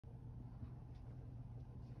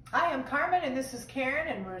Hi, I'm Carmen and this is Karen,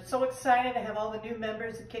 and we're so excited to have all the new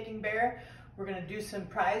members of Kicking Bear. We're going to do some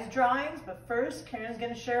prize drawings, but first Karen's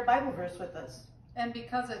going to share a Bible verse with us. And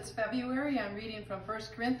because it's February, I'm reading from 1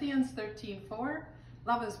 Corinthians 13:4.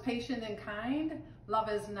 Love is patient and kind. Love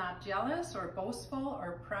is not jealous or boastful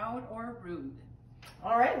or proud or rude.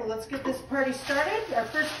 All right, well, let's get this party started. Our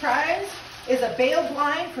first prize is a bale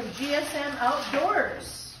blind from GSM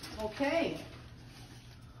Outdoors. Okay.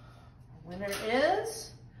 Winner is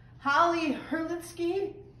Holly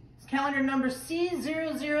Herlitsky, calendar number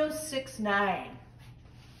C0069.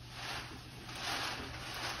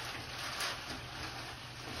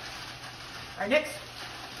 Our next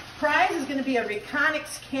prize is going to be a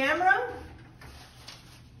Reconyx camera.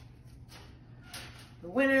 The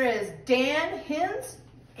winner is Dan Hins,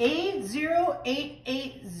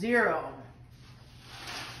 A0880.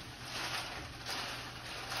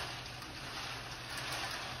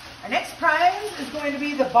 Our next prize is going to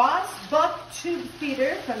be the Boss Buck Tube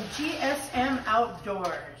Feeder from GSM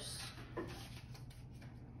Outdoors. We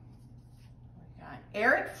got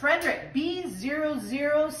Eric Frederick,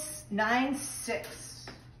 B0096.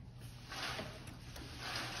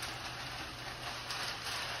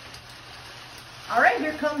 All right,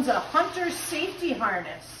 here comes a Hunter safety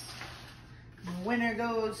harness. The winner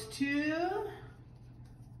goes to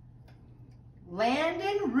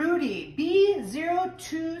Landon Rudy,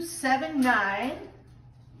 B0279.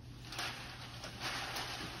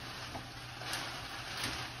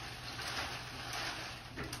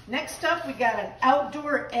 Next up, we got an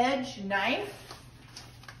Outdoor Edge knife.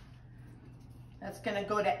 That's gonna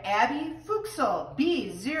go to Abby Fuchsel,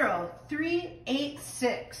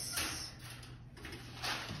 B0386.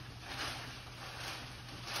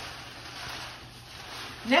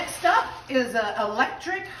 Next up is an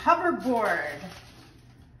electric hoverboard.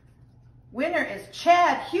 Winner is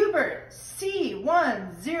Chad Hubert,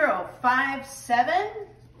 C1057.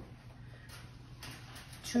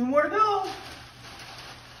 2 more to go.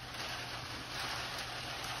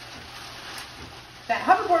 That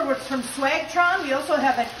hoverboard was from Swagtron. We also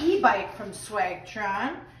have an e-bike from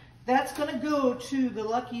Swagtron. That's gonna go to the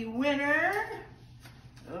lucky winner.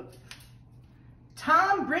 Oops.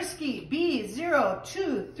 Tom Brisky,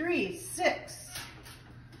 B0236.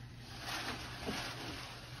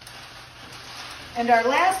 And our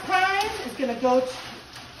last prize is going to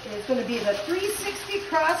be the 360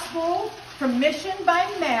 crossbow from Mission by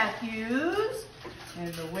Matthews.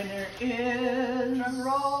 And the winner is,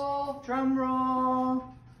 drum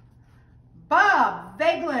roll, Bob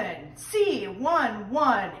Veglin,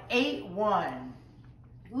 C1181.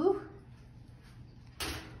 Woo.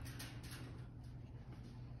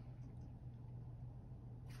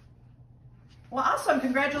 Well, awesome.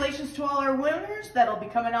 Congratulations to all our winners. That'll be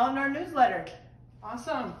coming out in our newsletter.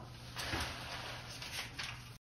 Awesome.